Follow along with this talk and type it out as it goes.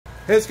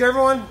Hey, it's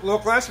everyone,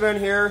 Local Glass Man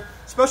here.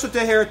 Special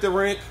day here at the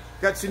rink.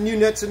 Got some new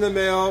nets in the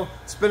mail.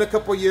 It's been a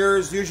couple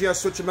years. Usually I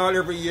switch them out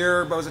every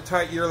year, but it was a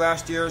tight year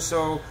last year,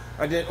 so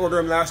I didn't order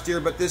them last year.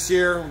 But this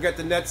year, we got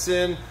the nets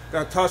in.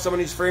 Got to toss some of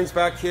these frames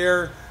back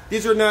here.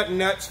 These are not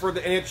nets for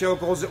the NHL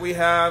goals that we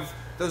have.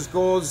 Those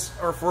goals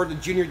are for the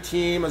junior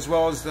team as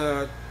well as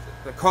the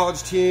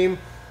college team.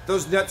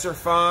 Those nets are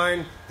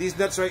fine. These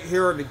nets right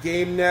here are the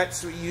game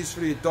nets we use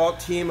for the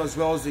adult team as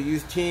well as the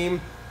youth team.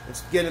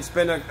 It's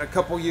been a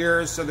couple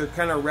years, so they're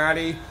kind of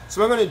ratty.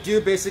 So what I'm going to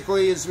do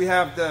basically is we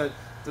have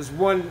there's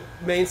one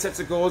main sets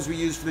of goals we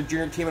use for the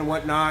junior team and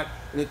whatnot,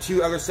 and the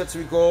two other sets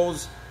of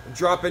goals, a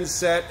drop-in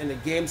set and a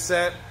game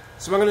set.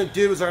 So what I'm going to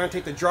do is I'm going to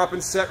take the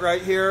drop-in set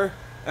right here.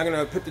 I'm going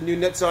to put the new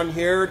nets on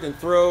here, then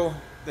throw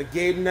the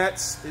game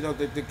nets, you know,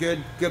 the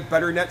good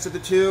better nets of the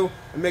two,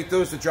 and make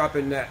those the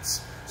drop-in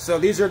nets. So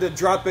these are the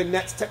drop-in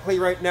nets technically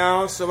right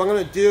now. So what I'm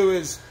going to do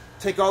is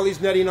take all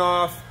these netting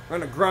off. I'm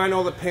going to grind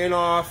all the paint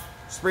off.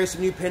 Spray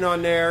some new paint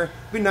on there.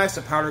 It'd be nice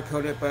to powder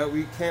coat it, but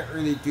we can't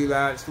really do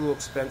that. It's a little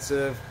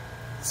expensive.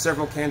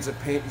 Several cans of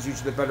paint is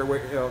usually the better way,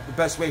 you know, the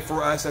best way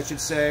for us, I should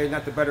say,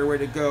 not the better way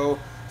to go.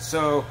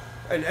 So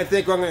I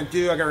think what I'm going to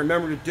do, I got to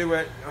remember to do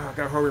it. Oh, I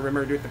got to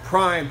remember to do it. The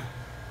prime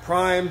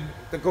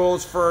the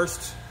goals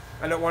first.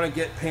 I don't want to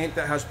get paint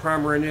that has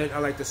primer in it. I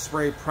like to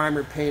spray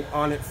primer paint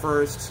on it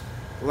first.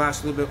 It'll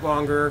last a little bit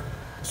longer.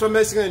 So what I'm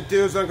basically going to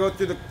do is I'm going to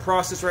go through the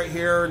process right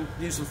here and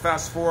do some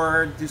fast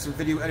forward, do some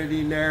video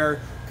editing there,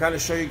 kind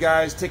of show you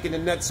guys taking the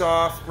nets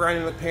off,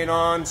 grinding the paint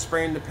on,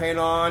 spraying the paint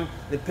on,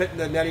 then putting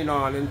the netting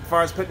on. And as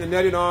far as putting the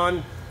netting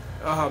on,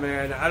 oh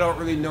man, I don't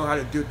really know how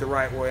to do it the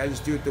right way. I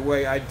just do it the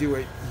way I do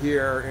it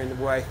here and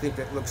the way I think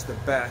that looks the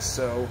best.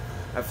 So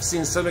I've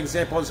seen some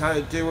examples how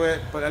to do it,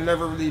 but I've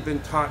never really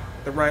been taught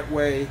the right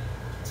way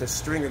to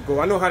string a goal.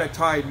 I know how to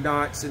tie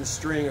knots and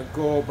string a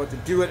goal, but to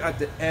do it at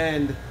the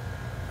end,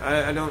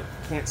 I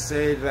can't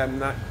say that I'm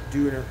not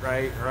doing it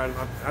right, or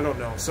I don't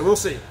know. So we'll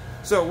see.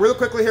 So real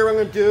quickly here, what I'm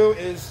going to do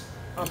is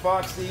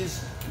unbox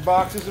these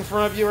boxes in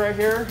front of you right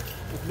here,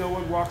 if no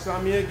one walks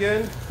on me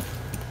again.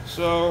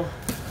 So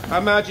I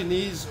imagine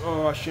these,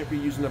 oh, I shouldn't be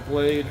using a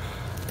blade.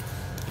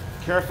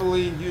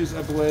 Carefully use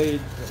a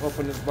blade to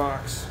open this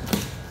box.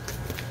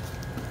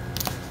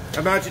 I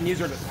imagine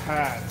these are the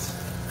pads.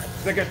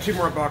 I got two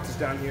more boxes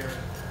down here,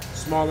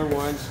 smaller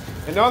ones.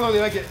 And not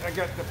only I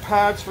got the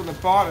pads from the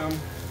bottom.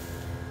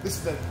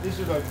 These are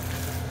the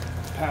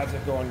pads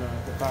that go on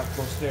the back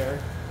post there.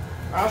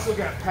 I also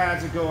got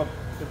pads that go up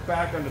the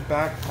back on the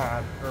back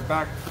pad, or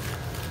back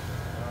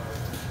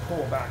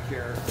pole back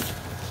here.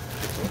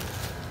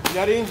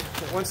 Netting,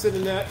 one set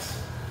of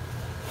nets.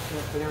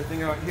 Put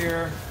everything out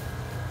here.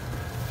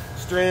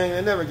 String,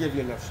 they never give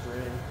you enough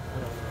string. I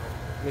don't know,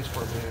 at least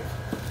for me.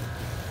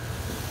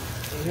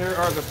 And here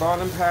are the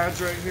bottom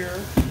pads right here.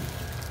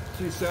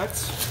 Two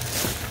sets.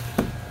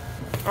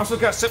 Also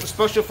got something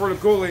special for the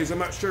goalies. I'm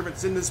not sure if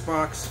it's in this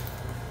box.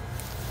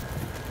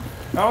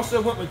 I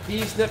also went with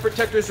these net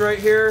protectors right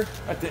here.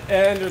 At the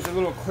end, there's a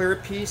little clear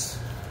piece.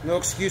 No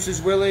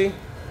excuses, Willie.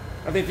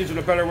 I think these are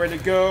the better way to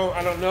go.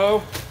 I don't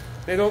know.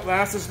 They don't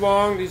last as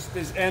long.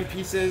 These end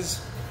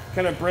pieces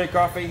kind of break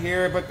off right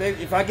here. But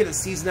if I get a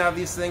season out of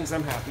these things,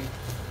 I'm happy.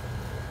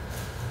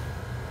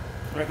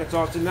 All right, that's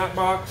all that's in that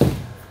box.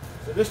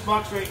 So this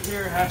box right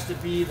here has to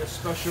be the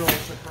special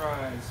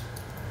surprise.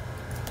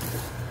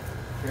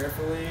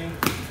 Carefully.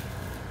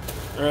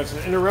 All right, so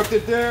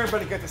interrupted there,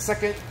 but I got the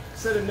second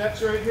set of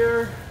nets right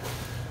here.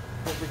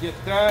 Don't forget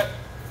that.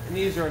 And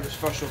these are the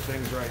special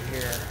things right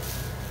here.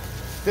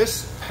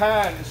 This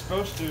pad is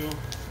supposed to,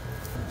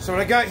 so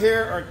what I got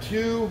here are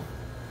two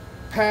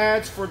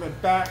pads for the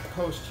back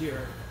post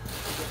here.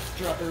 Let's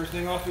drop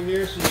everything off in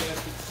here so you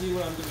guys can see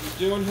what I'm going to be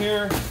doing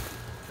here.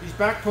 These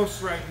back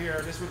posts right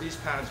here, this is where these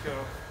pads go.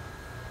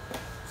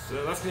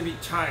 So that's going to be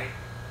tight.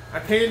 I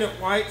painted it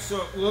white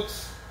so it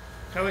looks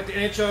kind of like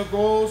the NHL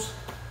goals.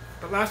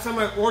 But last time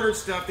I ordered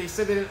stuff, they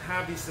said they didn't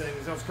have these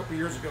things. That was a couple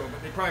years ago,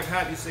 but they probably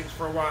had these things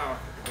for a while.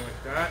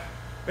 Like that.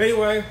 But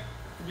anyway,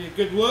 it'll be a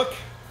good look.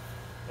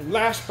 And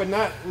last but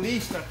not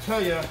least, I'll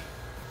tell you,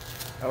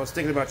 I was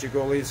thinking about you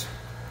goalies.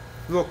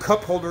 Little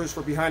cup holders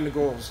for behind the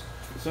goals.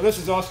 So this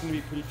is also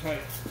going to be pretty tight.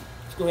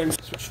 Let's go ahead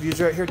and switch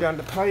these right here down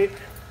to pipe.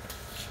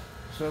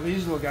 So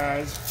these little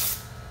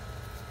guys,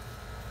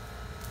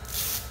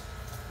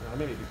 I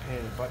may be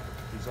paying a button to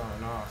put these on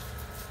and off.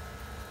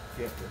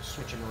 You have to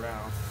switch them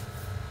around.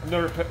 I've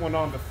never put one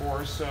on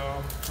before, so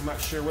I'm not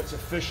sure what's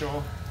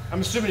official. I'm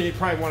assuming you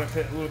probably want to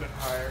put it a little bit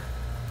higher.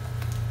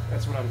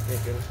 That's what I'm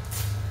thinking.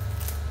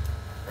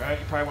 Right?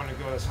 You probably want to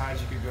go as high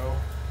as you could go.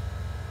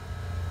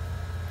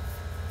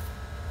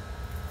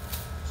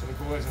 So the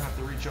goalie doesn't have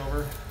to reach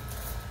over.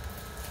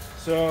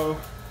 So,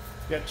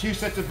 you got two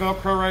sets of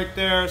Velcro right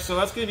there, so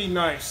that's going to be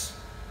nice.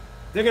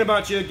 Thinking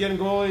about you again,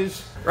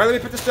 goalies. Right, let me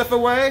put this stuff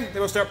away.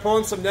 Then we'll start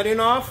pulling some netting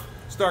off,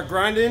 start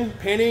grinding,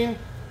 painting,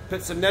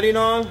 put some netting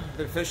on,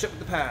 then finish up with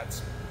the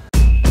pads.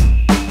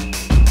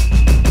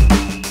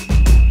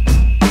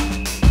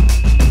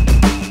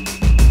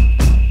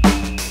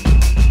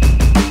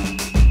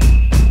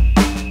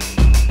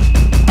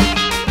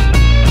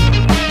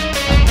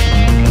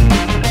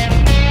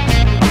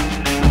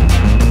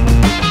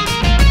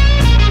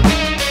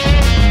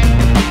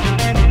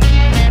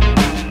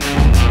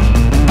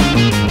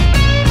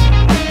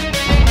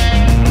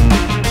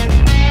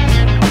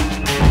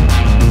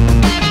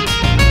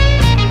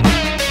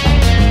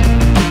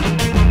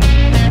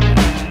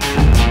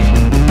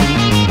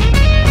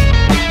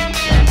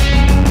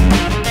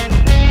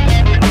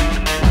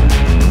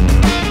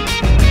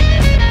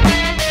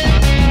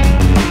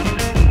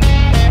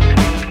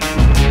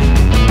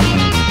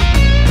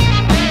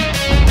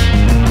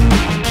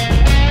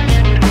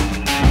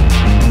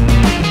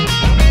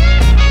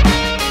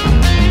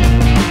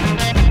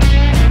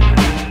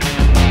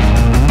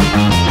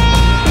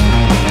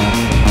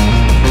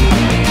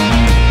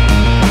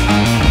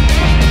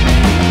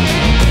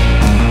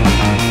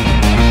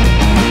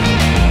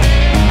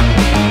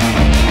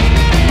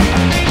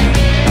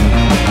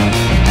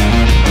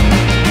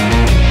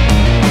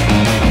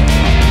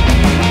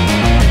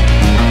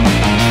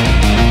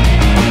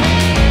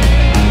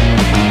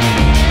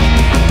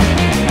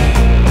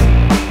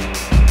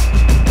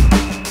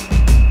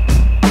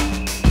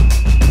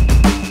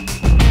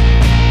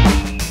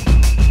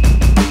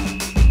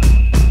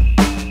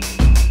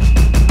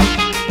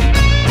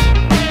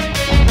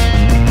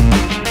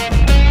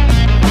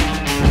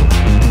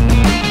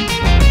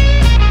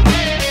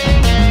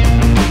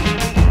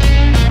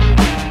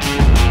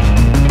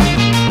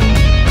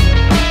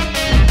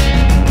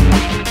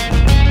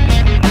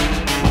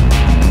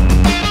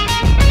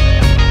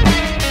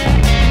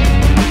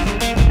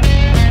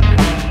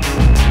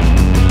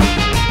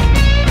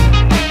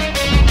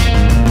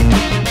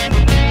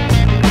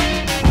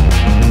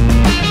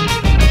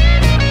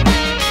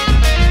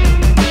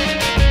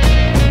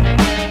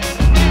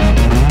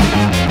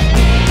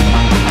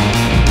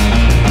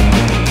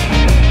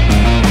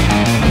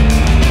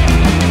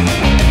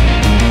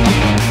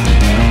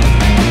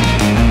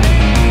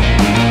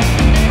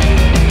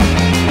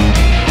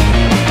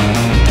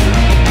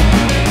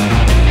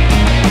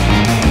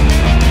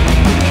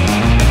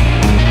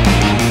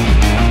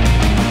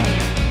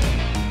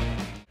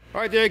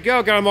 All right, there you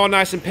go. Got them all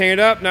nice and painted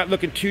up, not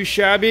looking too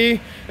shabby.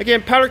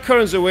 Again, powder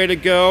coating is the way to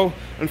go.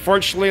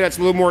 Unfortunately, that's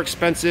a little more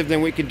expensive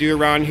than we can do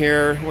around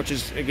here, which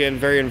is, again,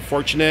 very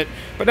unfortunate.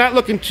 But not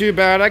looking too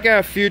bad. I got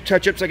a few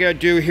touch-ups I got to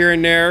do here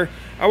and there.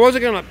 I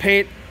wasn't going to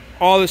paint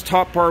all this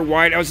top part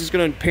white. I was just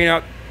going to paint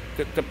out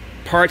the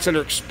parts that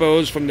are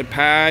exposed from the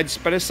pads,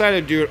 but I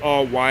decided to do it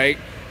all white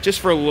just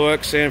for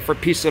looks and for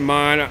peace of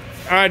mind.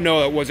 I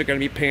know it wasn't going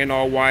to be painted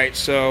all white,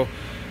 so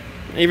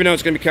even though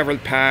it's going to be covered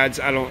with pads,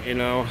 I don't,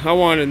 I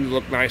wanted it to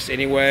look nice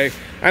anyway.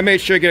 I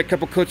made sure to get a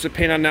couple coats of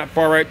paint on that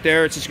bar right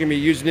there. It's just going to be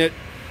using it.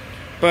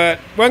 But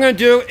what I'm going to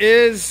do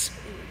is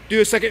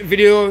do a second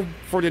video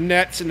for the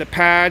nets and the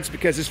pads,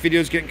 because this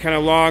video is getting kind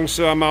of long,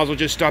 so I might as well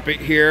just stop it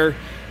here.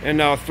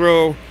 And I'll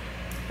throw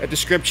a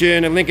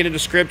description, a link in the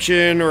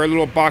description, or a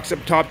little box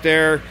up top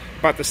there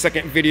about the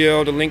second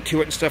video, the link to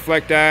it and stuff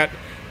like that.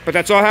 But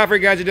that's all I have for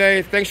you guys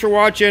today. Thanks for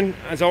watching.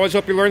 As always,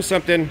 hope you learned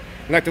something.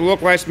 And like the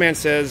localized man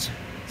says,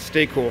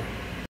 stay cool.